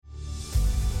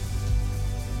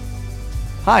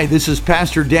Hi, this is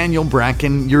Pastor Daniel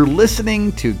Bracken. You're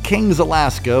listening to Kings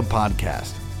Alaska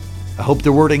podcast. I hope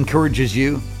the word encourages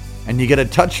you and you get a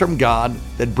touch from God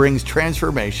that brings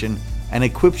transformation and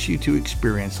equips you to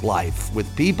experience life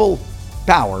with people,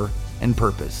 power, and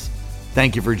purpose.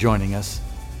 Thank you for joining us.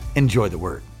 Enjoy the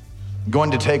word. I'm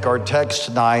going to take our text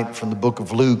tonight from the book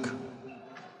of Luke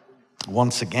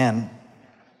once again.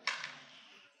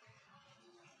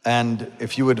 And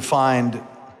if you would find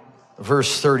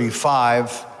verse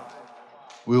 35,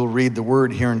 we'll read the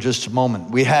word here in just a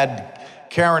moment. We had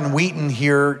Karen Wheaton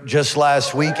here just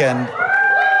last weekend,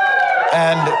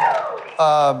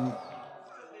 and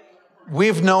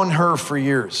we've known her for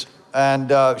years.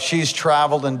 And she's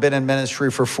traveled and been in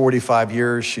ministry for 45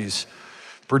 years. She's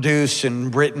produced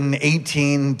and written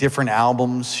 18 different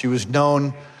albums. She was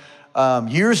known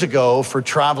years ago for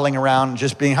traveling around,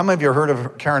 just being, how many of you have heard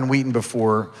of Karen Wheaton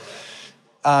before?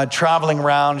 Traveling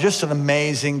around, just an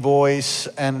amazing voice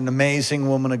and an amazing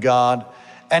woman of God.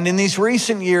 And in these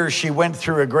recent years, she went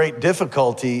through a great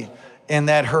difficulty in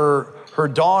that her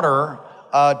daughter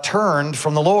turned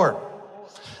from the Lord.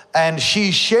 And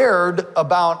she shared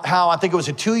about how, I think it was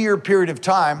a 2-year period of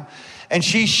time, and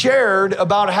she shared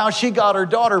about how she got her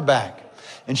daughter back.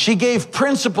 And she gave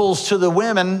principles to the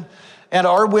women at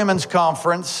our women's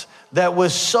conference that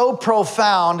was so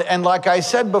profound. And like I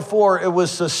said before, it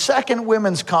was the second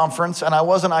women's conference, and I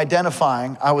wasn't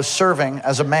identifying, I was serving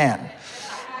as a man.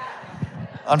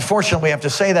 Unfortunately, we have to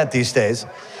say that these days.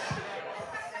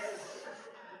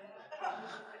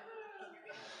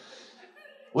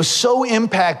 Was so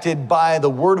impacted by the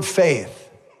word of faith.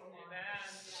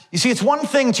 You see, it's one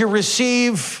thing to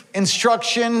receive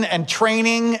instruction and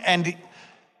training and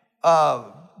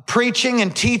preaching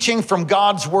and teaching from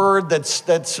God's word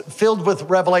that's filled with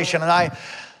revelation. And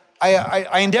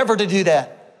I endeavor to do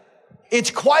that.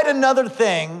 It's quite another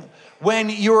thing when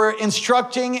you're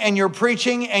instructing and you're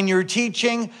preaching and you're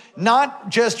teaching, not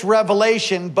just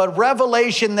revelation, but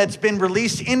revelation that's been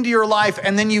released into your life,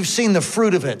 and then you've seen the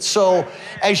fruit of it. So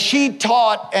as she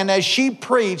taught and as she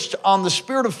preached on the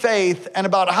spirit of faith and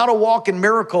about how to walk in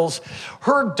miracles,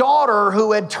 her daughter,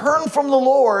 who had turned from the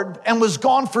Lord and was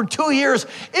gone for 2 years,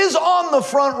 is on the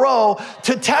front row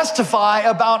to testify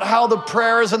about how the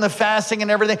prayers and the fasting and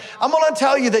everything. I'm going to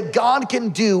tell you that God can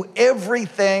do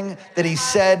everything that he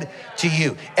said to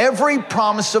you. Every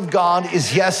promise of God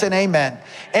is yes and amen.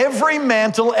 Every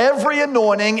mantle, every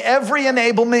anointing, every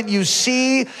enablement you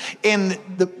see in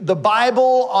the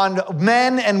Bible on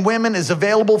men and women is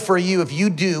available for you if you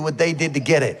do what they did to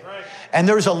get it. And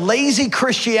there's a lazy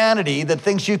Christianity that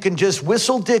thinks you can just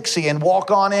whistle Dixie and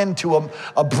walk on into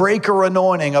a breaker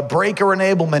anointing, a breaker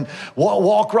enablement,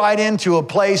 walk right into a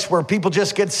place where people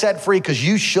just get set free because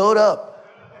you showed up.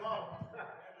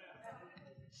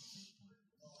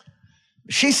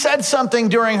 She said something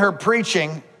during her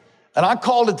preaching, and I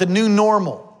called it the new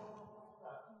normal.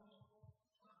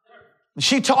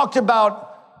 She talked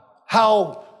about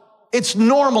how it's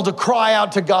normal to cry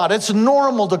out to God. It's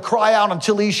normal to cry out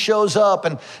until he shows up.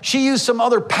 And she used some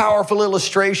other powerful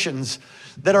illustrations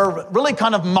that are really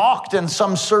kind of mocked in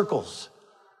some circles.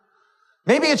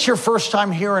 Maybe it's your first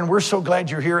time here, and we're so glad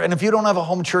you're here. And if you don't have a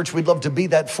home church, we'd love to be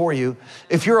that for you.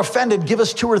 If you're offended, give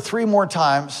us 2 or 3 more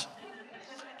times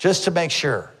just to make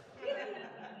sure.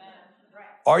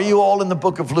 Are you all in the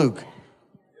book of Luke?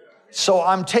 So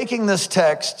I'm taking this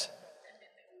text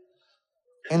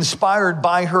inspired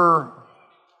by her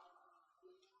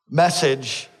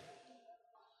message,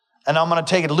 and I'm going to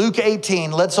take it. Luke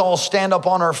 18, let's all stand up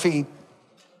on our feet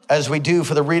as we do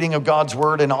for the reading of God's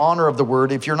word in honor of the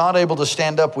word. If you're not able to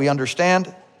stand up, we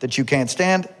understand that you can't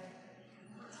stand.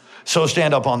 So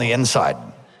stand up on the inside.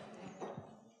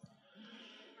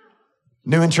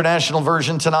 New International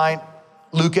Version tonight,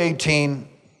 Luke 18,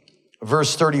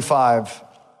 verse 35.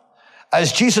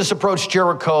 As Jesus approached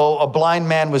Jericho, a blind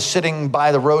man was sitting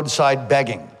by the roadside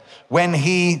begging. When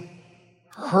he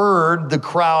heard the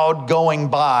crowd going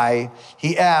by,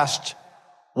 he asked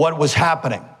what was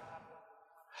happening.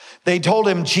 They told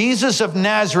him, Jesus of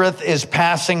Nazareth is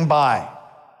passing by.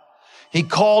 He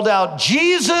called out,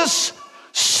 Jesus,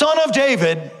 Son of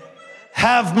David,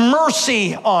 have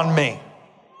mercy on me.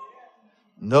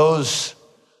 And those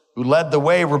who led the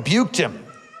way rebuked him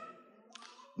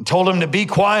and told him to be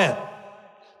quiet.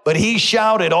 But he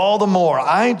shouted all the more.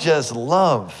 I just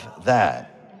love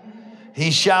that. He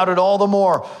shouted all the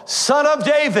more, Son of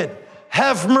David,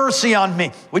 have mercy on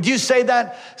me. Would you say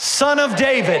that? Son of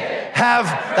David,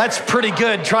 that's pretty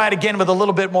good. Try it again with a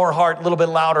little bit more heart, a little bit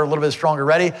louder, a little bit stronger.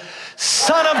 Ready?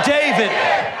 Son of David,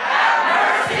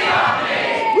 have mercy on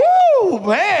me. Woo,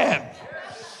 man.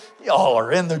 Y'all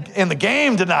are in the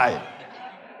game tonight.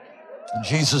 And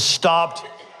Jesus stopped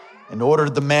and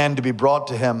ordered the man to be brought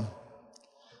to him.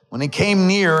 When he came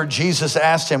near, Jesus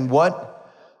asked him, "What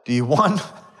do you want?"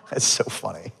 That's so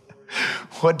funny.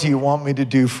 "What do you want me to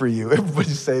do for you?" Everybody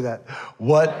say that.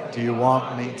 "What do you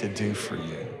want me to do for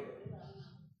you?"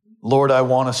 "Lord, I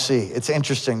want to see." It's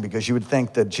interesting because you would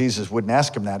think that Jesus wouldn't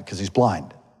ask him that because he's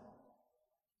blind.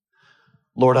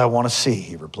 "Lord, I want to see,"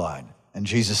 he replied. And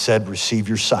Jesus said, "Receive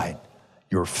your sight.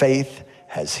 Your faith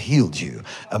has healed you."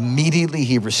 Immediately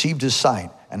he received his sight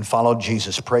and followed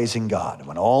Jesus, praising God.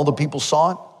 When all the people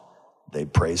saw it, they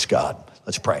praised God.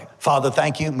 Let's pray. Father,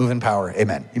 thank you. Move in power.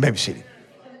 Amen. You may be seated.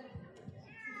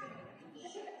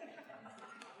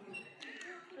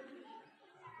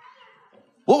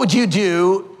 What would you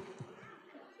do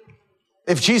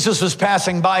if Jesus was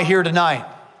passing by here tonight?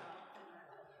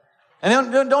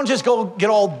 And don't just go get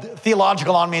all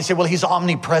theological on me and say, well, he's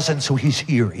omnipresent, so he's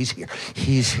here, he's here,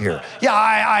 he's here. Yeah,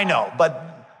 I know, but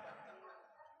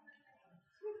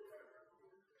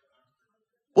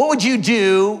what would you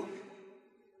do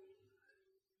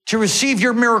to receive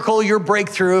your miracle, your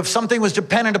breakthrough, if something was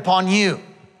dependent upon you?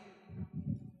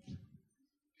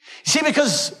 See,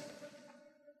 because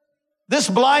this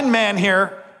blind man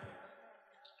here,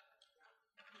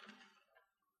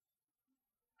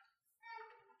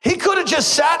 he could have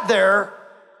just sat there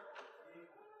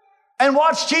and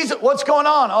watched Jesus. What's going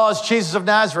on? Oh, it's Jesus of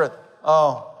Nazareth.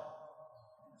 Oh.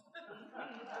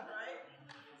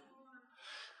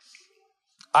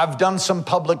 I've done some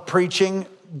public preaching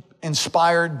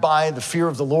inspired by the fear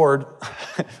of the Lord.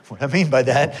 What I mean by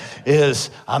that is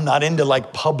I'm not into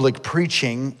like public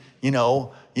preaching,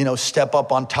 step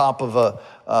up on top of a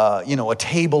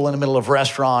table in the middle of a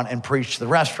restaurant and preach to the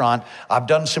restaurant. I've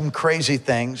done some crazy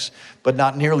things, but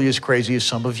not nearly as crazy as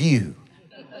some of you.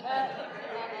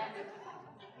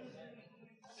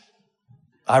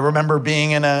 I remember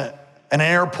being in an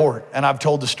airport, and I've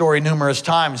told the story numerous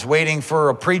times, waiting for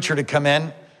a preacher to come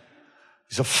in.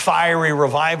 He's a fiery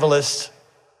revivalist.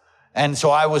 And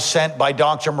so I was sent by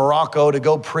Dr. Morocco to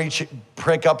go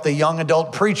prick up the young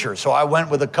adult preacher. So I went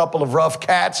with a couple of rough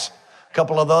cats, a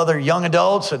couple of the other young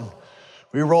adults, and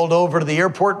we rolled over to the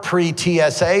airport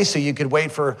pre-TSA so you could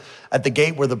wait at the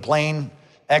gate where the plane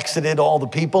exited all the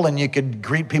people and you could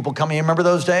greet people coming. You remember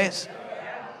those days?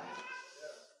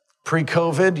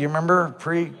 Pre-COVID, you remember?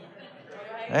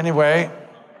 Anyway,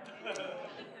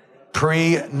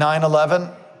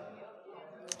 pre-9/11.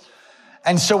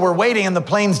 And so we're waiting and the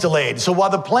plane's delayed. So while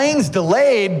the plane's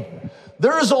delayed,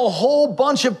 there's a whole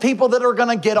bunch of people that are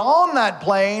gonna get on that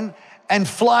plane and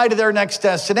fly to their next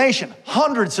destination.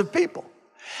 Hundreds of people.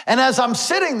 And as I'm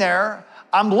sitting there,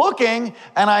 I'm looking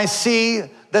and I see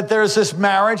that there's this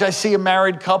marriage. I see a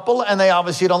married couple and they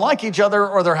obviously don't like each other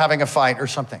or they're having a fight or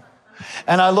something.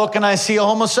 And I look and I see a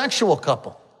homosexual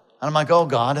couple. And I'm like, oh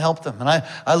God, help them. And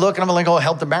I look and I'm like, oh,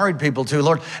 help the married people too,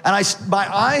 Lord. And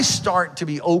my eyes start to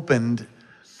be opened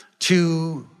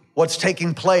to what's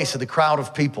taking place at the crowd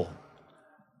of people.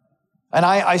 And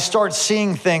I start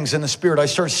seeing things in the spirit. I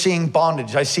start seeing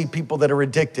bondage. I see people that are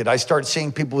addicted. I start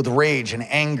seeing people with rage and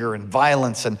anger and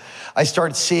violence. And I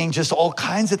start seeing just all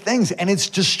kinds of things. And it's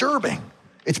disturbing.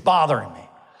 It's bothering me.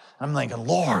 I'm thinking,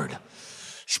 Lord,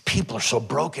 these people are so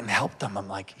broken. Help them.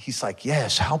 He's like,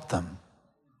 yes, help them.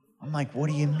 I'm like, what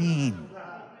do you mean?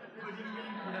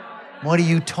 What are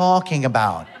you talking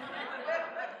about?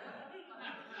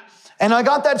 And I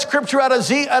got that scripture out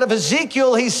of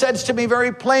Ezekiel. He says to me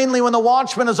very plainly, when the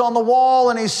watchman is on the wall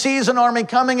and he sees an army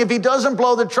coming, if he doesn't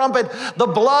blow the trumpet, the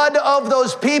blood of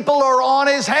those people are on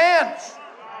his hands.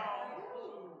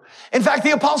 In fact, the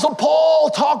Apostle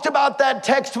Paul talked about that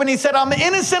text when he said, I'm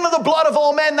innocent of the blood of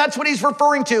all men. That's what he's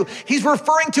referring to. He's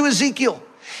referring to Ezekiel.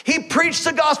 He preached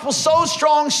the gospel so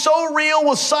strong, so real,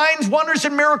 with signs, wonders,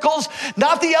 and miracles.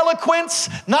 Not the eloquence,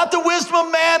 not the wisdom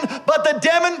of man, but the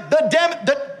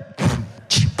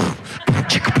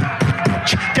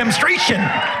demonstration.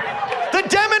 The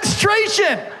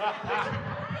demonstration.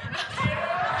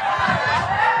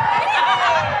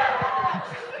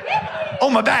 Oh,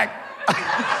 my back.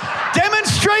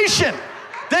 Demonstration.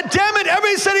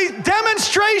 Everybody said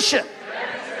demonstration.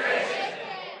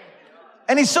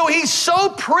 And he so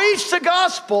preached the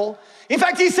gospel. In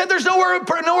fact, he said there's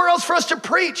nowhere else for us to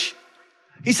preach.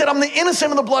 He said, I'm the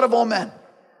innocent of the blood of all men.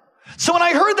 So when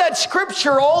I heard that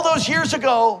scripture all those years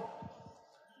ago,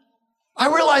 I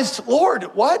realized, Lord,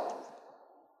 what?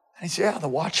 And he said, yeah, the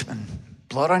watchman,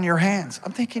 blood on your hands.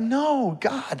 I'm thinking, no,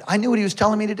 God, I knew what he was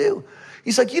telling me to do.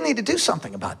 He's like, you need to do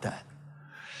something about that.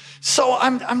 So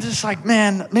I'm just like,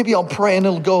 man, maybe I'll pray and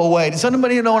it'll go away. Does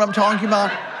anybody know what I'm talking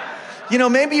about?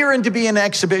 Maybe you're into being an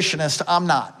exhibitionist. I'm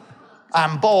not.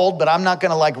 I'm bold, but I'm not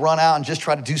gonna like run out and just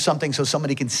try to do something so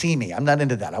somebody can see me. I'm not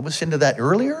into that. I was into that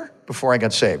earlier before I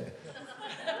got saved.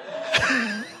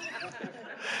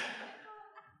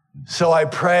 So I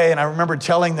pray, and I remember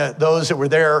telling those that were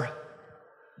there,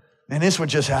 and this would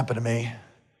just happen to me.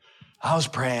 I was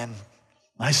praying.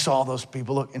 I saw those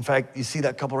people. Look, in fact, you see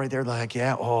that couple right there? They're like,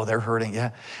 yeah, oh, they're hurting,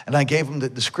 yeah. And I gave them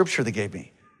the scripture they gave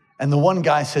me. And the one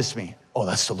guy says to me, oh,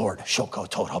 that's the Lord.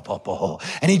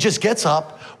 And he just gets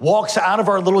up, walks out of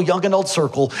our little young adult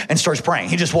circle and starts praying.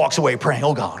 He just walks away praying,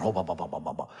 oh God, oh, blah, blah, blah,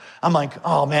 blah, blah. I'm like,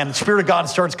 oh man, the Spirit of God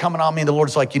starts coming on me and the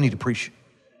Lord's like, you need to preach.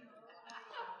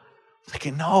 I'm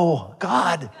thinking, no,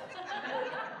 God.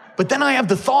 But then I have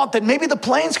the thought that maybe the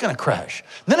plane's gonna crash.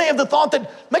 Then I have the thought that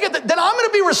I'm gonna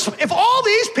be, if all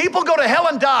these people go to hell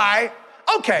and die,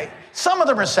 okay, some of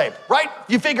them are saved, right?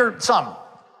 You figure some.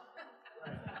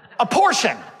 A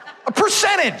portion, a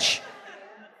percentage.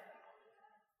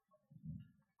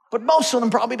 But most of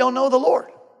them probably don't know the Lord.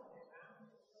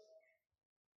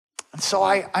 And so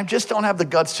I just don't have the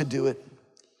guts to do it.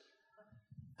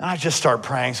 And I just start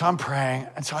praying. So I'm praying.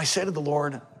 And so I say to the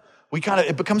Lord,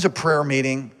 it becomes a prayer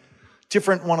meeting.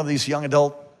 Different one of these young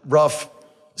adult, rough,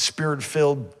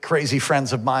 spirit-filled, crazy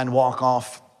friends of mine walk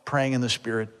off praying in the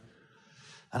Spirit.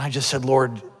 And I just said,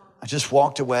 Lord, I just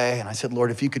walked away and I said, Lord,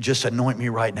 if you could just anoint me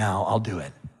right now, I'll do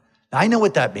it. Now, I know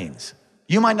what that means.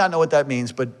 You might not know what that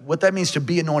means, but what that means to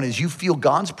be anointed is you feel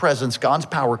God's presence, God's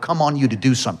power come on you to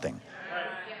do something.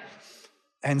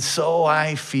 And so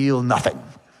I feel nothing.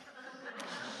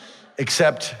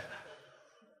 Except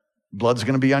blood's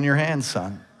gonna be on your hands,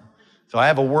 son. So I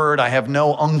have a word, I have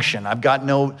no unction, I've got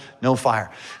no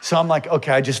fire. So I'm like,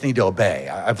 okay, I just need to obey.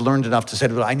 I've learned enough to say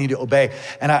that I need to obey.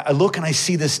 And I look and I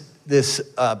see this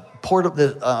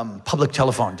public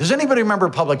telephone. Does anybody remember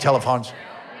public telephones?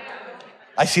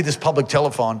 I see this public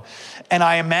telephone and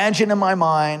I imagine in my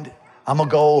mind, I'm gonna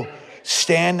go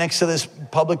stand next to this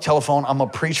public telephone. I'm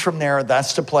gonna preach from there.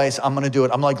 That's the place. I'm gonna do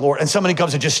it. I'm like, Lord, and somebody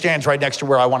comes and just stands right next to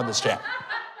where I wanted to stand.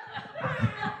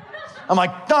 I'm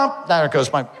like, no, there it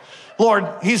goes. My Lord,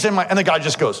 he's in my, and the guy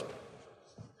just goes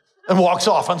and walks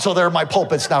off. And so there, my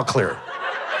pulpit's now clear.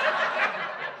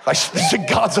 This is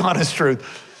God's honest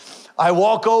truth. I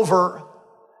walk over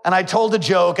and I told a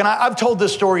joke, and I've told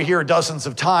this story here dozens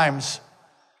of times.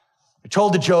 I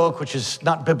told a joke, which is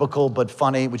not biblical, but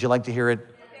funny. Would you like to hear it?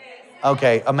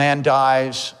 Okay, a man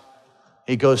dies,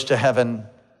 he goes to heaven,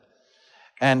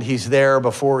 and he's there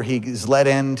before he is let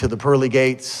into the pearly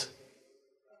gates.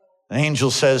 An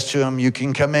angel says to him, you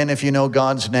can come in if you know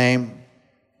God's name.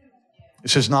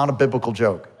 This is not a biblical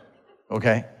joke,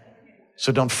 okay?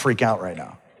 So don't freak out right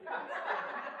now.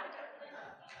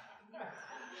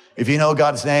 If you know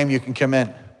God's name, you can come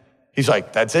in. He's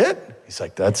like, that's it? He's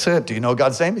like, that's it. Do you know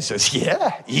God's name? He says,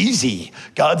 yeah, easy.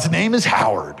 God's name is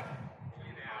Howard.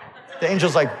 The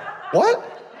angel's like, what?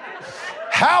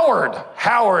 Howard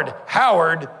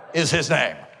is his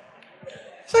name.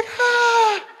 He's like,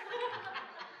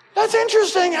 that's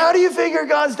interesting. How do you figure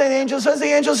God's name? The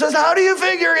angel says, how do you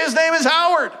figure his name is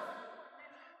Howard?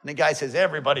 And the guy says,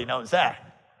 everybody knows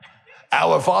that.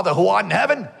 Our Father who art in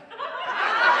heaven,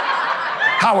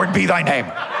 Howard be thy name.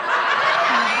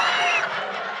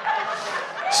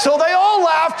 So they all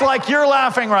laughed like you're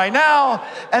laughing right now.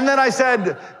 And then I said,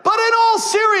 but in all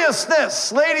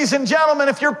seriousness, ladies and gentlemen,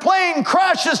 if your plane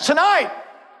crashes tonight,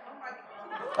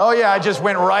 oh yeah, I just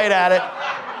went right at it,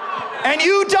 and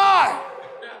you die,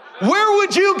 where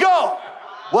would you go?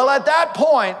 Well, at that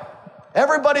point,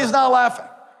 everybody's not laughing.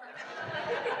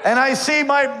 And I see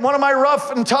one of my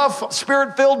rough and tough,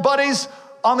 spirit-filled buddies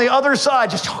on the other side,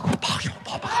 just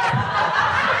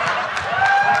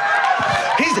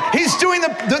he's doing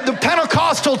the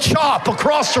Pentecostal chop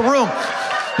across the room.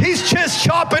 He's just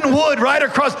chopping wood right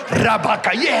across.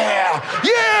 Rabaka,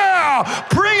 yeah,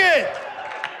 bring it.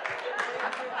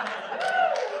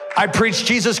 I preach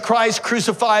Jesus Christ,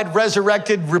 crucified,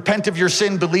 resurrected, repent of your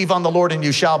sin, believe on the Lord, and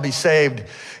you shall be saved.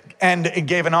 And it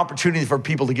gave an opportunity for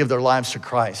people to give their lives to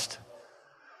Christ.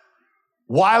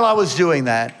 While I was doing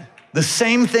that, the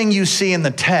same thing you see in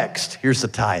the text, here's the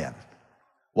tie-in.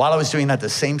 While I was doing that, the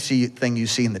same thing you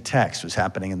see in the text was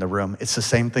happening in the room. It's the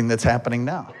same thing that's happening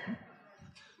now.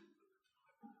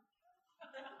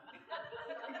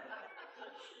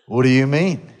 What do you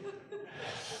mean?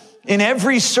 In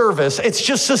every service, it's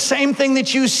just the same thing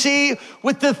that you see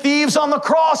with the thieves on the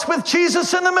cross with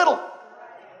Jesus in the middle.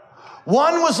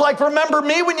 One was like, remember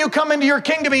me when you come into your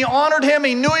kingdom. He honored him.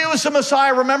 He knew he was the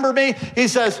Messiah. Remember me. He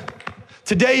says,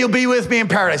 today you'll be with me in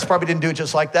paradise. Probably didn't do it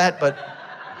just like that, but.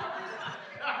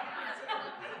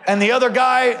 And the other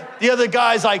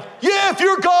guy's like, yeah, if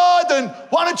you're God, then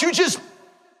why don't you just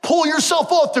pull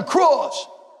yourself off the cross.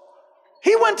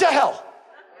 He went to hell.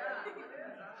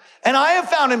 And I have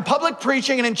found in public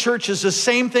preaching and in churches, the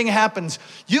same thing happens.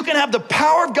 You can have the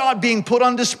power of God being put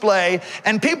on display,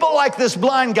 and people like this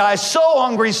blind guy, so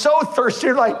hungry, so thirsty,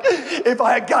 you're like, if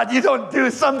I, God, you don't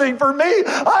do something for me,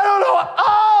 I don't know.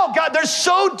 Oh, God, they're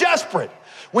so desperate.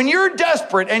 When you're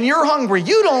desperate and you're hungry,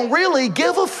 you don't really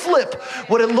give a flip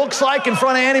what it looks like in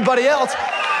front of anybody else.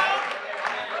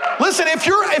 Listen, if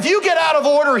you get out of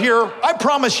order here, I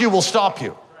promise you we'll stop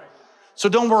you. So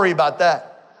don't worry about that.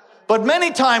 But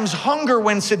many times, hunger,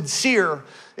 when sincere,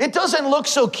 it doesn't look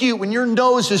so cute when your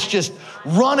nose is just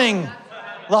running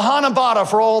Lahana Bata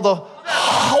for all the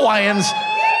Hawaiians.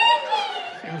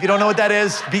 If you don't know what that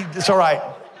is, it's all right.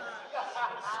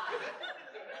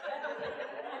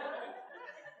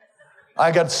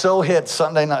 I got so hit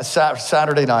Saturday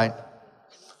night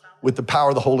with the power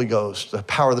of the Holy Ghost, the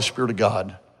power of the Spirit of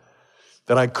God,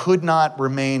 that I could not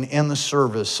remain in the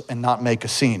service and not make a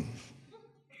scene.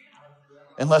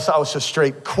 Unless I was to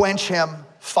straight quench him,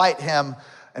 fight him,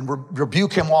 and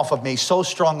rebuke him off of me so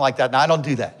strong like that. Now, I don't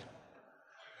do that.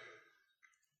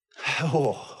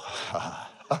 Oh.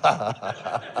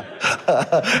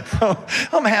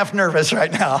 I'm half nervous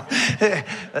right now.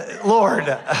 Lord,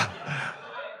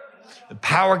 the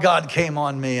power of God came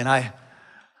on me, and I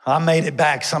made it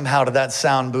back somehow to that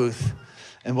sound booth.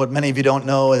 And what many of you don't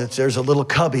know is there's a little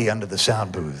cubby under the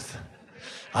sound booth.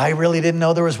 I really didn't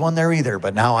know there was one there either,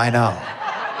 but now I know.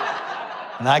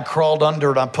 And I crawled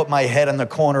under it. I put my head in the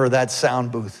corner of that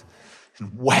sound booth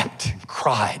and wept and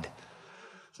cried.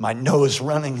 My nose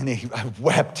running, and I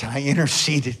wept, and I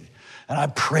interceded, and I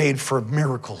prayed for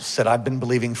miracles that I've been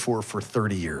believing for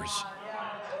 30 years.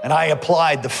 And I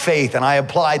applied the faith, and I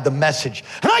applied the message,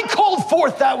 and I called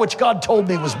forth that which God told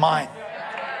me was mine.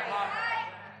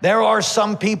 There are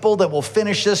some people that will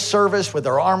finish this service with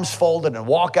their arms folded and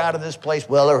walk out of this place.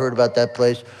 Well, I heard about that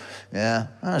place. Yeah,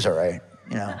 that was all right.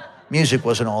 You know, music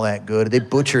wasn't all that good. They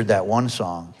butchered that one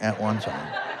song at one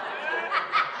time.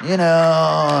 You know,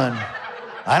 and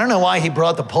I don't know why he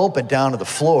brought the pulpit down to the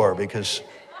floor, because,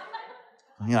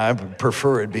 you know, I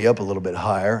prefer it be up a little bit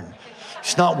higher.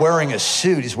 He's not wearing a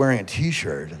suit. He's wearing a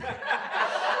T-shirt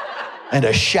and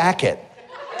a shacket.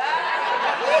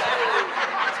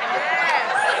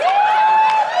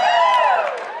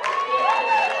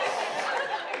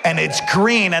 And it's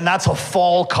green, and that's a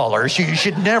fall color, so you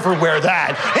should never wear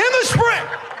that in the spring.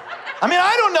 I mean,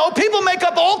 I don't know. People make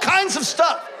up all kinds of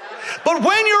stuff. But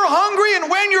when you're hungry and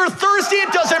when you're thirsty,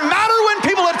 it doesn't matter when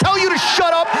people tell you to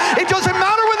shut up. It doesn't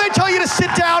matter when they tell you to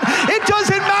sit down. It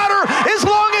doesn't matter as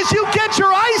long as you get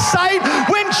your eyesight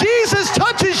when Jesus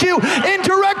touches you in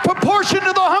direct proportion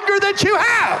to the hunger that you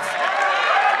have.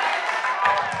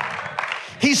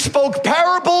 He spoke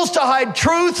parables to hide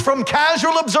truth from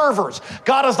casual observers.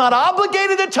 God is not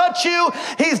obligated to touch you.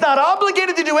 He's not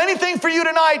obligated to do anything for you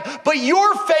tonight, but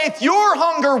your faith, your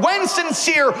hunger, when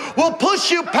sincere, will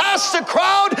push you past the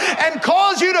crowd and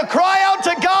cause you to cry out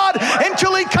to God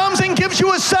until he comes and gives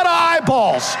you a set of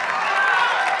eyeballs.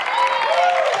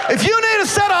 If you need a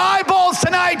set of eyeballs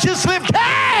tonight, just lift,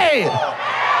 hey!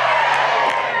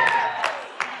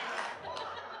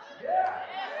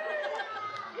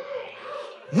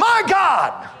 My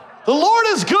God, the Lord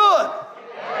is good.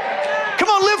 Come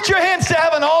on, lift your hands to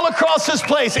heaven all across this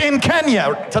place in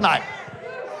Kenya tonight.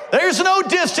 There's no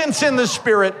distance in the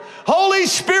Spirit. Holy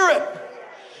Spirit,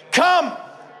 come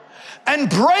and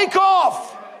break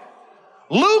off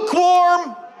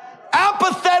lukewarm,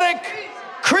 apathetic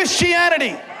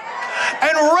Christianity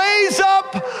and raise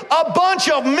up a bunch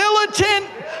of militant,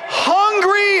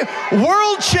 hungry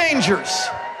world changers.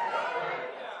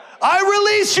 I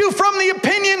release you from the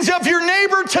opinions of your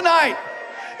neighbor tonight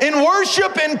in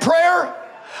worship and prayer.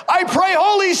 I pray,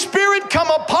 Holy Spirit,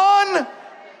 come upon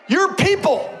your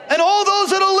people and all those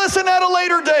that will listen at a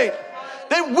later date,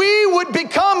 that we would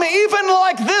become even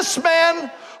like this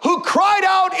man who cried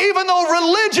out even though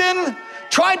religion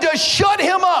tried to shut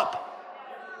him up.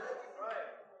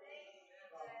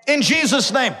 In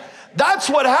Jesus' name. That's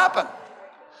what happened.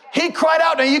 He cried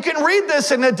out. Now you can read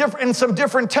this in some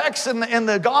different texts in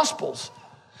the Gospels.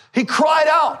 He cried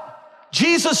out,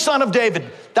 Jesus, Son of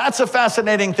David. That's a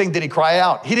fascinating thing that he cried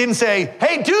out. He didn't say,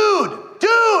 hey, dude.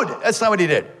 That's not what he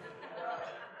did.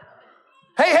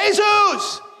 Hey,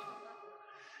 Jesus.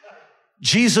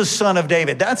 Jesus, Son of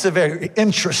David. That's a very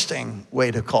interesting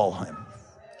way to call him.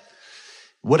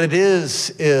 What it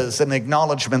is an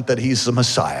acknowledgement that he's the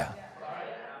Messiah.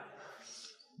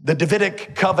 The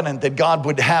Davidic covenant that God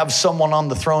would have someone on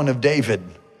the throne of David.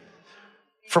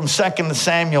 From 2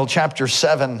 Samuel chapter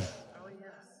 7,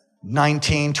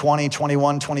 19, 20,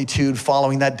 21, 22,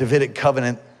 following that Davidic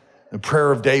covenant, The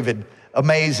prayer of David,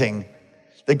 amazing.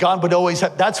 That God would always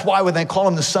have, that's why when they call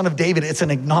him the son of David, it's an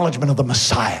acknowledgement of the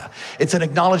Messiah. It's an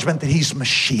acknowledgement that he's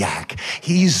Mashiach.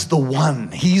 He's the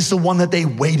one that they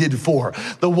waited for.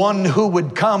 The one who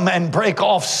would come and break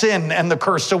off sin and the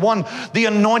curse. The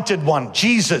anointed one,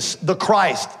 Jesus, the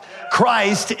Christ.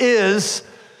 Christ is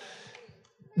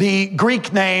the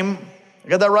Greek name. I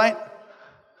got that right?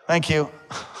 Thank you.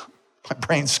 My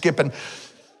brain's skipping.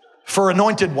 For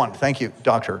anointed one. Thank you,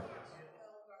 doctor.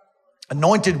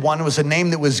 Anointed one was a name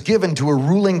that was given to a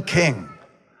ruling king.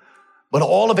 But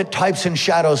all of it types and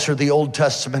shadows for the Old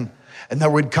Testament. And there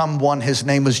would come one, his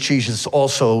name was Jesus,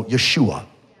 also Yeshua.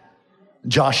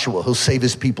 Joshua, who'll save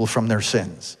his people from their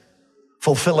sins.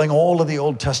 Fulfilling all of the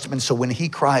Old Testament. So when he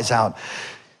cries out,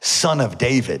 Son of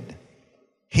David,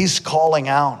 he's calling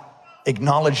out,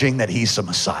 acknowledging that he's the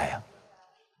Messiah.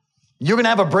 You're going to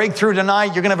have a breakthrough tonight.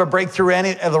 You're going to have a breakthrough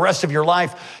the rest of your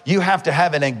life. You have to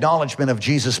have an acknowledgement of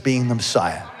Jesus being the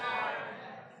Messiah.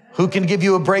 Who can give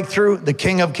you a breakthrough? The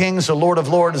King of Kings, the Lord of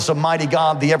Lords, the mighty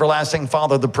God, the everlasting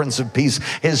Father, the Prince of Peace.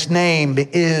 His name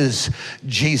is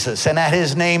Jesus. And at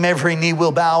his name, every knee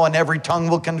will bow and every tongue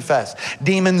will confess.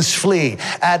 Demons flee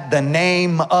at the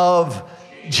name of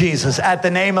Jesus. At the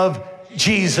name of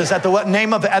Jesus. At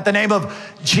the name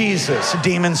of Jesus,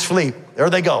 demons flee.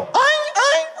 There they go.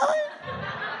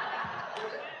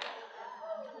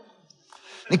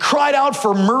 He cried out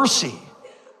for mercy.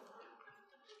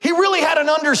 He really had an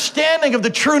understanding of the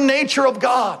true nature of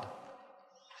God.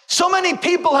 So many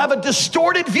people have a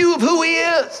distorted view of who he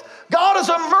is. God is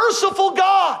a merciful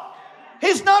God.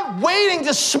 He's not waiting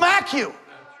to smack you.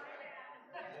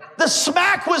 The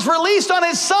smack was released on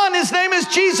his son. His name is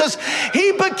Jesus.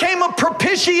 He became a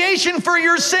propitiation for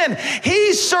your sin.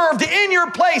 He served in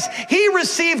your place. He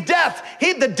received death.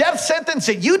 The death sentence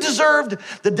that you deserved,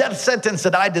 the death sentence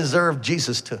that I deserved,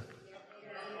 Jesus took.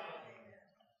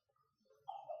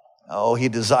 Oh, he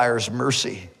desires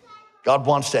mercy. God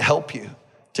wants to help you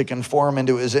to conform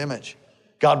into his image.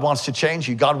 God wants to change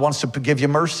you. God wants to give you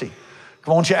mercy.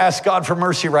 Won't you ask God for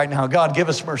mercy right now? God, give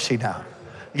us mercy now.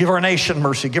 Give our nation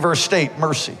mercy. Give our state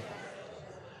mercy.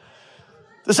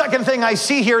 The second thing I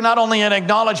see here, not only an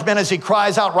acknowledgement as he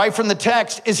cries out right from the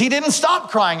text, is he didn't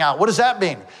stop crying out. What does that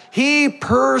mean? He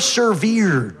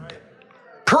persevered.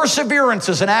 Perseverance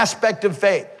is an aspect of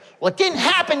faith. Well, it didn't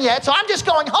happen yet, so I'm just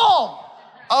going home.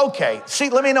 Okay, see,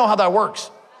 let me know how that works.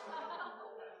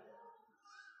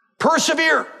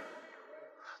 Persevere.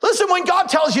 Listen, when God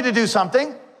tells you to do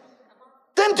something,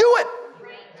 then do it.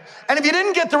 And if you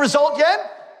didn't get the result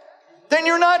yet, then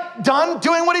you're not done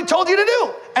doing what he told you to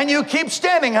do. And you keep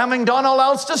standing, having done all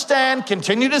else to stand,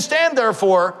 continue to stand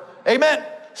therefore. Amen.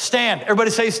 Stand. Everybody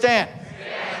say stand.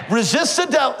 Stand. Resist the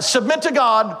devil, submit to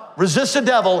God, resist the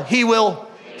devil, he will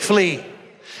flee.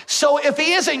 So if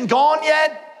he isn't gone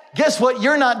yet, guess what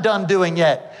you're not done doing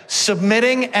yet?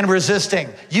 Submitting and resisting.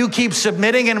 You keep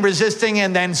submitting and resisting,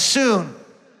 and then soon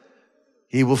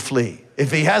he will flee.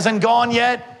 If he hasn't gone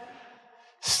yet,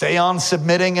 stay on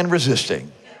submitting and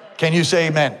resisting. Can you say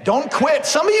amen? Don't quit.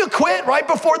 Some of you quit right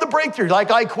before the breakthrough,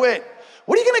 like I quit.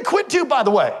 What are you going to quit to, by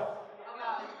the way?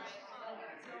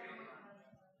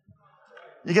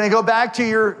 You're going to go back to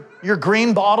your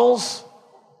green bottles?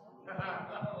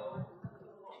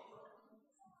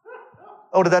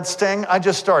 Oh, did that sting? I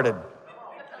just started.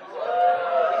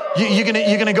 You're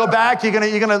gonna go back. You're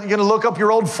gonna look up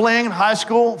your old fling in high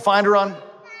school. Find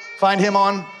him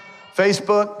on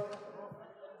Facebook.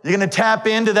 You're gonna tap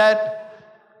into that.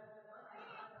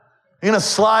 You're gonna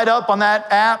slide up on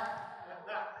that app.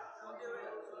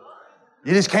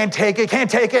 You just can't take it. Can't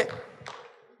take it.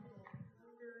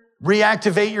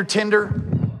 Reactivate your Tinder.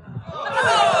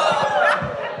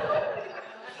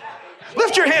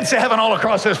 Lift your hands to heaven all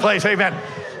across this place, amen.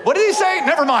 What did he say?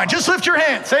 Never mind, just lift your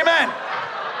hands, amen.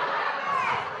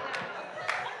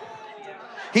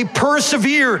 He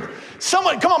persevered.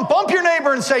 Someone, come on, bump your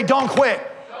neighbor and say, don't quit.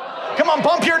 Come on,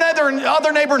 bump your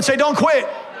other neighbor and say, don't quit.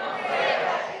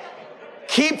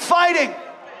 Keep fighting.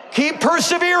 Keep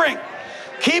persevering.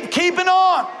 Keep keeping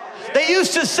on. They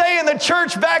used to say in the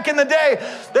church back in the day,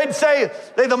 they'd say,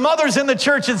 the mothers in the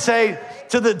church would say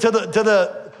to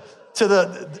the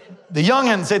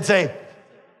youngins, they'd say,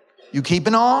 you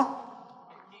keeping on?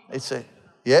 They'd say,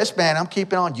 yes, man, I'm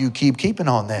keeping on. You keep keeping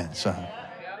on then, son.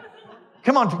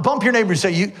 Come on, bump your neighbor and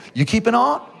say, you keeping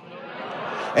on?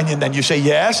 And then you say,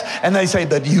 yes. And they say,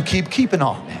 but you keep keeping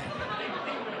on, man.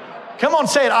 Come on,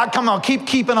 say it. Come on, keep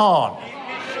keeping on.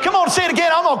 Come on, say it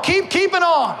again. I'm going to keep keeping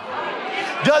on.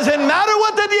 Doesn't matter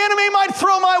what the enemy might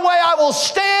throw my way, I will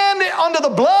stand under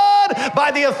the blood by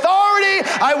the authority.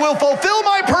 I will fulfill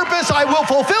my purpose. I will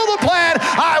fulfill the plan.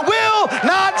 I will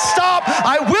not stop.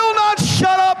 I will not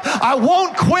shut up. I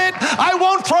won't quit. I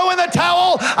won't throw in the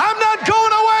towel. I'm not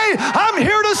going away. I'm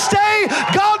here to stay.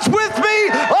 God's with me.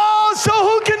 Oh, so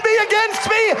who can be against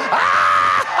me?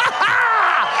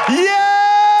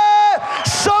 Yeah!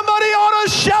 Somebody ought to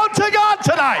shout to God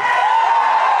tonight.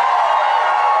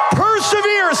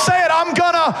 Persevere. Say it. I'm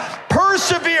gonna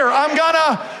persevere. I'm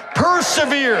gonna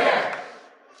persevere.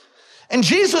 And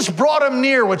Jesus brought him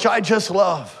near, which I just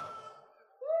love.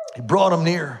 He brought him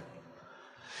near.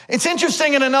 It's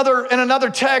interesting in another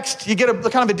text, you get a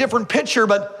kind of a different picture,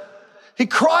 but he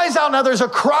cries out. Now there's a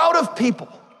crowd of people.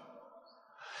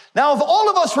 Now if all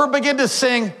of us were to begin to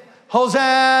sing,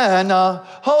 Hosanna,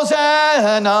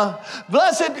 Hosanna,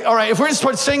 blessed. All right, if we're just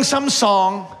to sing some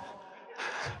song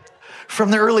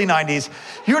from the early 90s,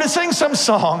 you were to sing some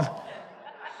song,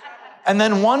 and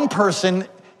then one person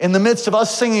in the midst of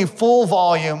us singing full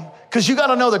volume, because you got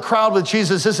to know the crowd with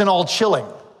Jesus isn't all chilling.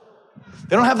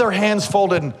 They don't have their hands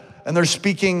folded and they're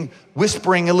speaking,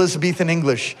 whispering Elizabethan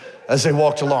English as they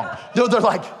walked along. No, they're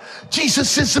like,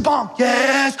 Jesus is the bomb.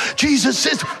 Yes, Jesus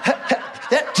is,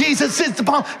 Jesus is the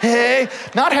bomb. Hey,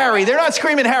 not Harry. They're not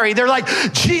screaming Harry. They're like,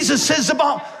 Jesus is the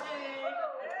bomb.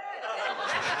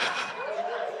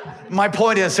 My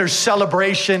point is there's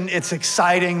celebration. It's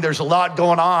exciting. There's a lot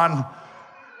going on.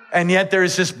 And yet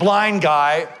there's this blind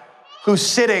guy who's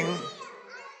sitting,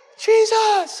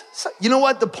 Jesus. You know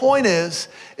what the point is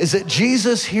that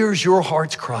Jesus hears your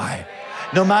heart's cry.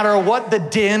 No matter what the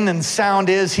din and sound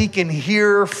is, he can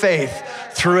hear faith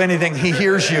through anything. He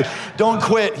hears you. Don't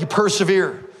quit. You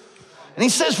persevere. And he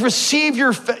says, receive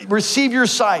your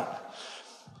sight.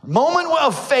 Moment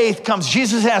of faith comes.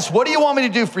 Jesus asks, what do you want me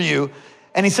to do for you?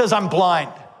 And he says, I'm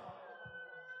blind.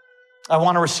 I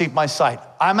want to receive my sight.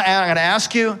 I'm going to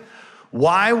ask you,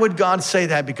 why would God say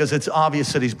that? Because it's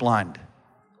obvious that he's blind.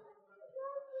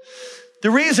 The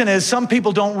reason is some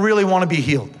people don't really want to be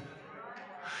healed.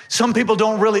 Some people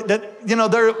don't really,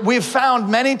 we've found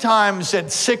many times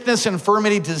that sickness,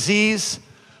 infirmity, disease,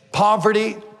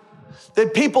 poverty,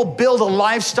 that people build a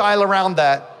lifestyle around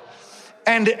that.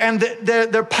 And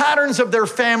the patterns of their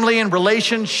family and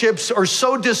relationships are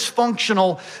so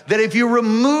dysfunctional that if you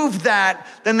remove that,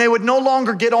 then they would no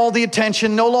longer get all the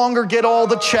attention, no longer get all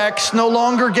the checks, no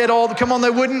longer get all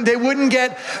the, they wouldn't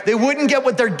get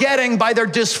what they're getting by their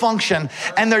dysfunction.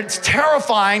 And it's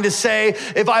terrifying to say,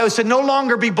 if I was to no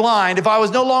longer be blind, if I was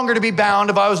no longer to be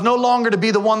bound, if I was no longer to be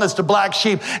the one that's the black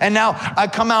sheep, and now I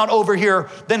come out over here,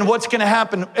 then what's gonna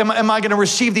happen? Am I gonna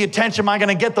receive the attention? Am I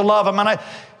gonna get the love?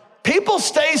 People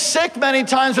stay sick many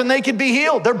times when they could be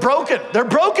healed. They're broken. They're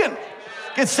broken.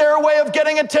 It's their way of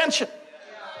getting attention.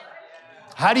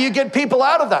 How do you get people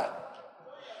out of that?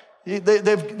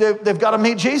 They've got to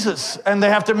meet Jesus, and they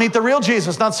have to meet the real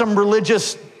Jesus, not some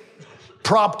religious,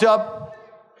 propped up,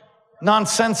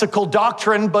 nonsensical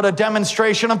doctrine, but a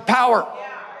demonstration of power.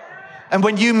 And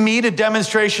when you meet a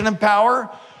demonstration of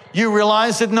power, you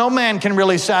realize that no man can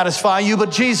really satisfy you but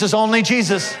Jesus, only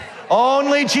Jesus.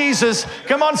 Only Jesus.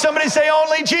 Come on, somebody say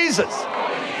only Jesus.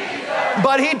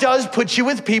 But he does put you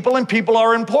with people, and people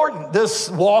are important. This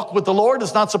walk with the Lord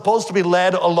is not supposed to be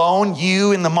led alone.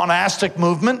 You in the monastic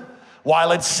movement,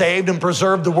 while it's saved and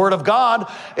preserved the word of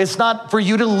God, it's not for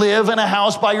you to live in a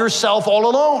house by yourself all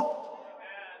alone.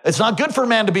 It's not good for a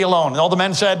man to be alone. And all the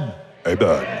men said,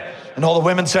 amen. And all the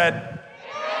women said,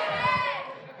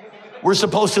 we're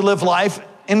supposed to live life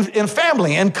in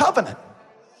family, in covenant.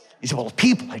 He said, well,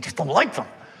 people, I just don't like them.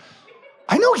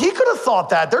 I know he could have thought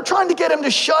that. They're trying to get him to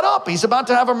shut up. He's about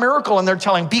to have a miracle, and they're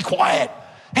telling him, be quiet.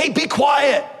 Hey, be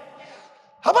quiet.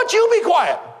 How about you be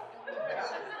quiet?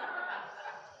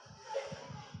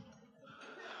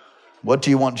 What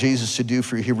do you want Jesus to do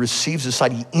for you? He receives his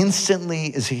sight. He instantly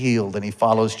is healed, and he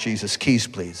follows Jesus. Keys,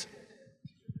 please.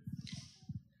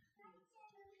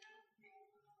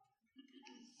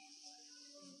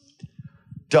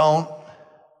 Don't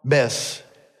miss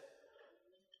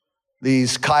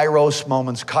these kairos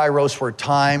moments, kairos where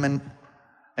time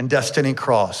and destiny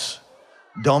cross.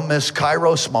 Don't miss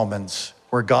kairos moments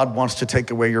where God wants to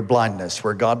take away your blindness,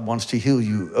 where God wants to heal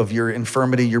you of your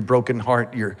infirmity, your broken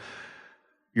heart, your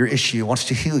issue, wants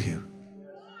to heal you.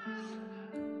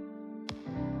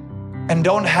 And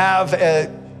don't have a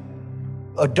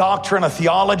doctrine, a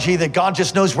theology that God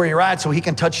just knows where you're at so he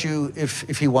can touch you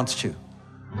if he wants to.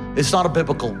 It's not a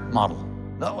biblical model.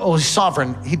 Oh, he's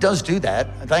sovereign. He does do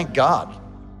that. Thank God.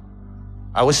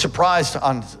 I was surprised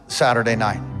on Saturday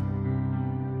night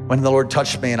when the Lord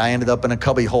touched me and I ended up in a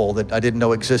cubby hole that I didn't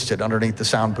know existed underneath the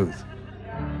sound booth.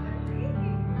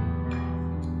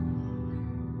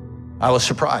 I was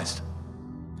surprised.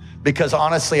 Because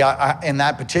honestly, in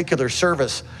that particular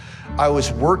service, I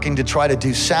was working to try to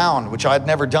do sound, which I'd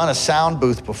never done a sound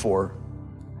booth before.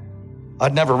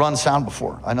 I'd never run sound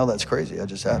before. I know that's crazy, I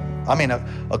just had. I mean,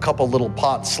 a couple little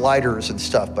pot sliders and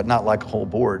stuff, but not like a whole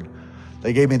board.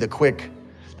 They gave me the quick,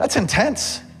 that's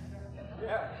intense.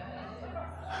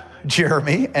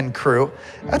 Jeremy and crew,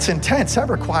 that's intense. That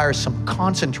requires some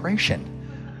concentration.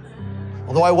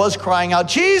 Although I was crying out,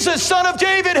 Jesus, Son of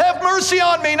David, have mercy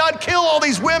on me, not kill all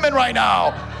these women right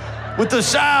now with the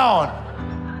sound.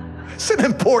 It's an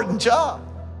important job.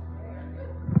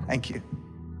 Thank you.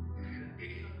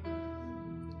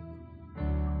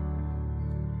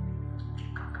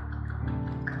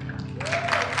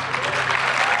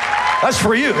 That's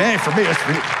for you. It ain't for me, that's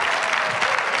for you.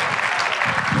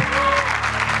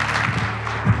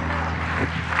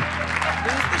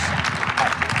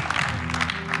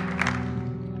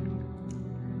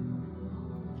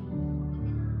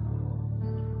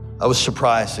 I was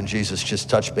surprised, and Jesus just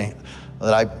touched me,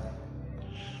 that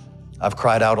I've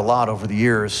cried out a lot over the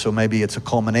years, so maybe it's a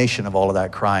culmination of all of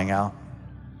that crying out.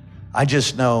 I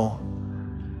just know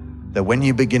that when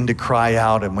you begin to cry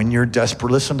out and when you're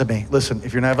desperate, listen to me, listen,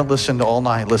 if you haven't listened all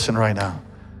night, listen right now.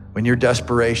 When your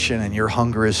desperation and your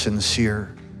hunger is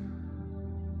sincere,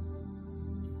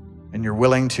 and you're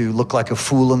willing to look like a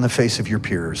fool in the face of your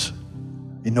peers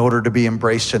in order to be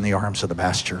embraced in the arms of the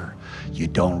Master, you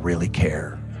don't really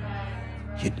care.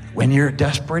 When you're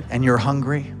desperate and you're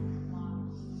hungry,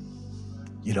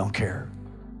 you don't care.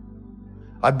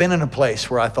 I've been in a place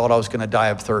where I thought I was gonna die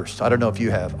of thirst. I don't know if you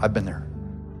have, I've been there.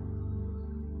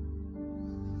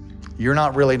 You're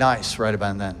not really nice right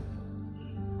about then.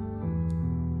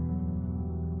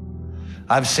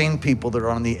 I've seen people that are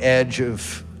on the edge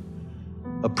of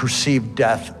a perceived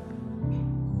death.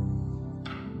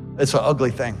 It's an ugly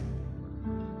thing.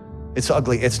 It's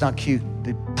ugly, it's not cute.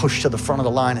 They push to the front of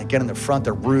the line and get in the front,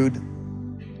 they're rude.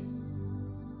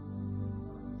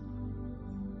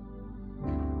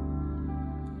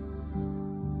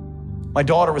 My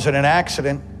daughter was in an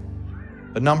accident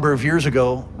a number of years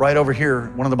ago, right over here,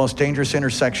 one of the most dangerous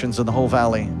intersections in the whole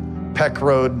valley, Peck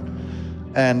Road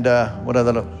and what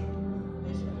other,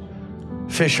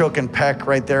 Fishhook and Peck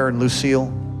right there in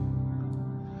Lucille.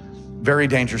 Very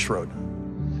dangerous road.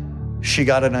 She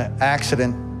got in an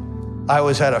accident. I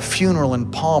was at a funeral in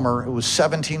Palmer. It was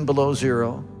 17 below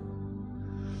zero.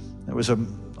 There was a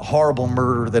horrible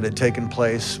murder that had taken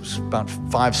place. It was about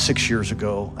 5-6 years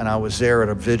ago, and I was there at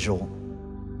a vigil.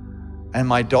 And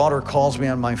my daughter calls me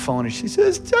on my phone and she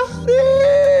says, Daddy,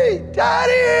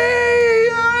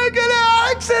 I got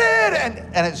an accident.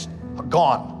 And it's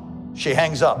gone. She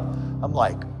hangs up. I'm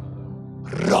like,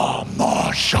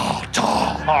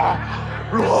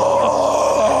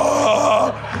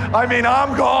 I mean,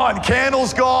 I'm gone.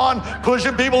 Candle's gone,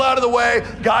 pushing people out of the way,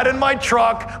 got in my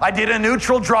truck. I did a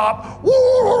neutral drop.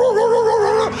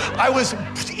 I was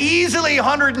easily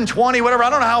 120, whatever. I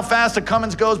don't know how fast a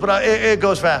Cummins goes, but it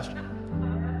goes fast.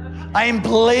 I am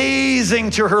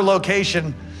blazing to her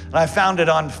location, and I found my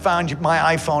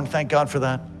iPhone. Thank God for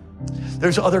that.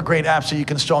 There's other great apps that you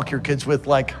can stalk your kids with,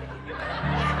 like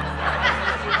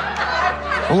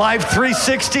Live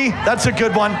 360. That's a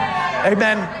good one.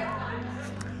 Amen.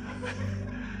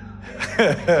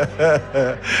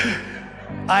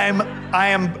 I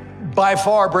am by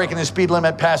far breaking the speed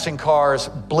limit, passing cars,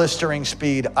 blistering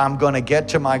speed. I'm going to get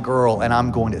to my girl, and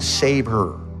I'm going to save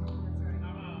her.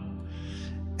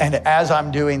 And as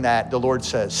I'm doing that, the Lord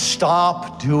says,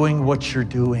 stop doing what you're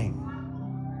doing.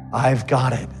 I've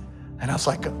got it. And I was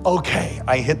like, okay.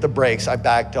 I hit the brakes. I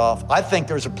backed off. I think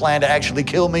there's a plan to actually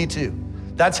kill me too.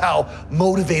 That's how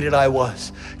motivated I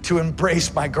was to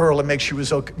embrace my girl and make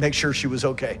sure she was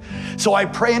okay. So I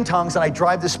pray in tongues and I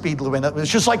drive the speed limit. It was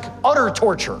just like utter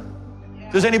torture.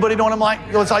 Does anybody know what I'm like?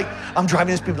 It's like I'm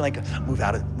driving this speed limit, like,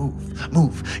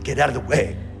 move, get out of the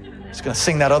way. I was gonna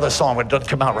sing that other song, but it doesn't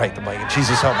come out right. I'm like,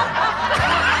 Jesus help me.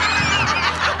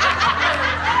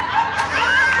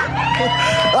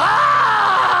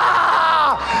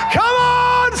 Come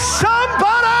on,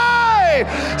 somebody!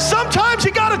 Sometimes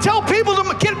you gotta tell people to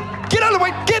get out of the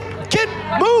way,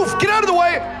 move, get out of the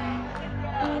way.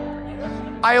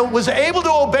 I was able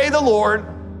to obey the Lord.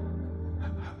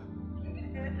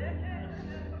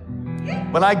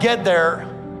 When I get there,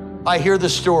 I hear the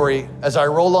story as I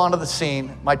roll onto the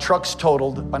scene. My truck's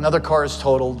totaled, another car is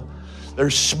totaled.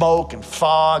 There's smoke and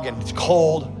fog and it's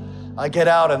cold. I get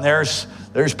out and there's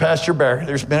Pastor Barry,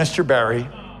 there's Minister Barry.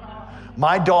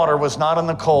 My daughter was not in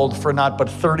the cold for not but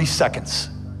 30 seconds.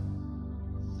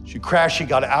 She crashed, she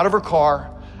got out of her car,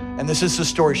 and this is the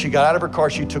story. She got out of her car,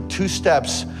 she took 2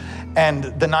 steps, And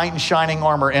the knight in shining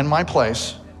armor in my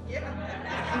place,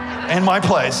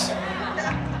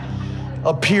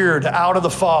 appeared out of the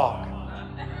fog.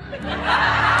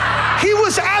 He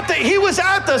was at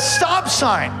the stop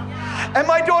sign. And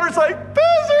my daughter's like,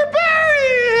 Pastor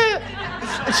Barry!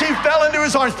 And she fell into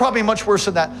his arms, probably much worse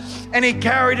than that. And he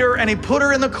carried her and he put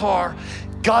her in the car,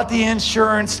 got the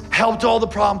insurance, helped all the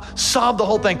problem, solved the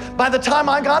whole thing. By the time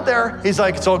I got there, he's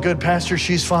like, it's all good, Pastor,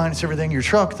 she's fine. It's everything in your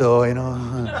truck though, you know.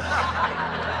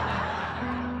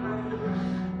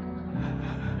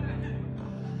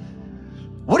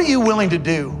 What are you willing to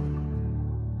do?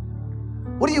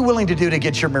 What are you willing to do to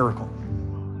get your miracle?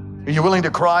 Are you willing to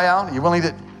cry out? Are you willing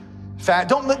to fast?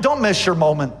 Don't miss your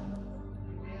moment.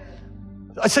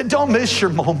 I said, don't miss your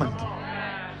moment.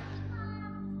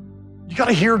 You got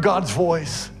to hear God's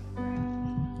voice.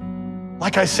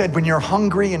 Like I said, when you're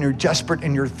hungry and you're desperate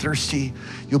and you're thirsty,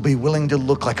 you'll be willing to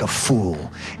look like a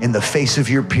fool in the face of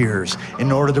your peers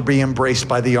in order to be embraced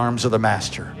by the arms of the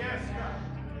Master.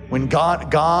 When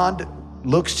God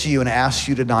looks to you and asks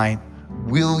you tonight,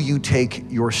 will you take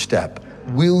your step?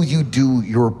 Will you do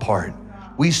your part?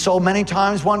 We so many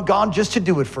times want God just to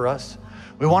do it for us.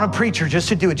 We want a preacher just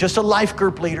to do it, just a life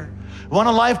group leader. We want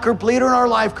a life group leader in our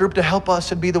life group to help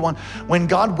us and be the one. When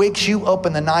God wakes you up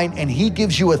in the night and he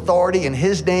gives you authority in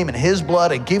his name and his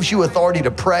blood, and gives you authority to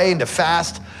pray and to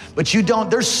fast, but you don't.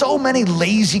 There's so many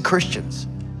lazy Christians.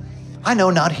 I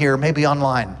know, not here, maybe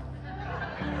online.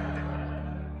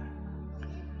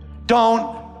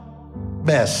 Don't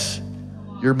miss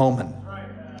your moment.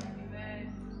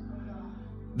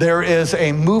 There is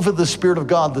a move of the Spirit of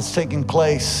God that's taking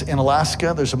place in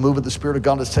Alaska. There's a move of the Spirit of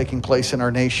God that's taking place in our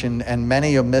nation, and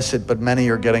many will miss it, but many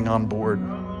are getting on board.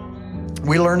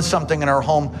 We learned something in our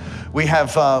home. We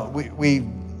have we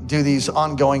do these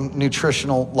ongoing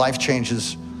nutritional life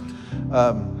changes.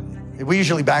 We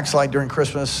usually backslide during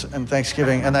Christmas and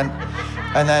Thanksgiving, and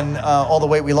then all the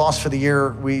weight we lost for the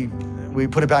year, we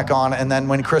put it back on, and then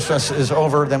when Christmas is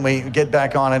over, then we get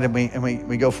back on it and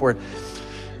we go for it.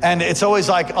 And it's always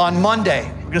like on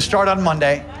Monday, we're gonna start on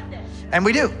Monday. And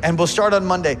we do, and we'll start on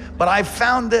Monday. But I've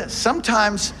found this,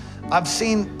 sometimes I've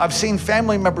seen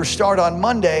family members start on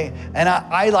Monday, and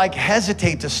I like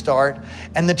hesitate to start,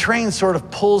 and the train sort of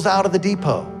pulls out of the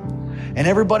depot. And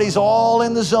everybody's all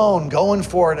in the zone, going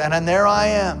for it, and then there I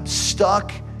am,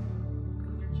 stuck.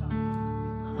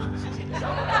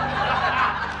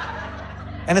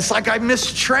 And it's like I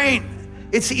missed a train.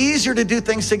 It's easier to do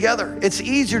things together. It's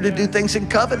easier to do things in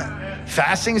covenant.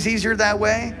 Fasting's easier that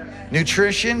way.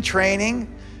 Nutrition, training,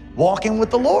 walking with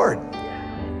the Lord.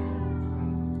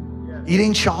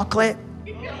 Eating chocolate.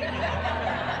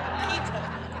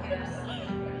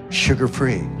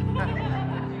 Sugar-free.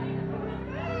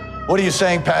 What are you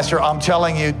saying, Pastor? I'm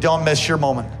telling you, don't miss your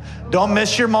moment. Don't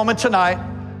miss your moment tonight.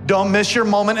 Don't miss your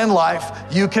moment in life.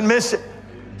 You can miss it.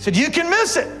 I said, you can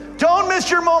miss it. Don't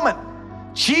miss your moment.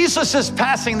 Jesus is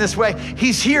passing this way.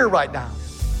 He's here right now.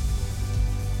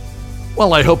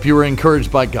 Well, I hope you were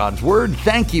encouraged by God's word.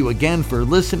 Thank you again for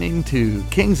listening to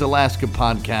King's Alaska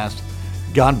Podcast.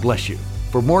 God bless you.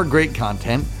 For more great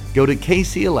content, go to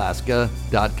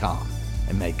kcalaska.com,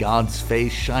 and may God's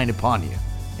face shine upon you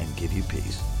and give you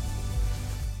peace.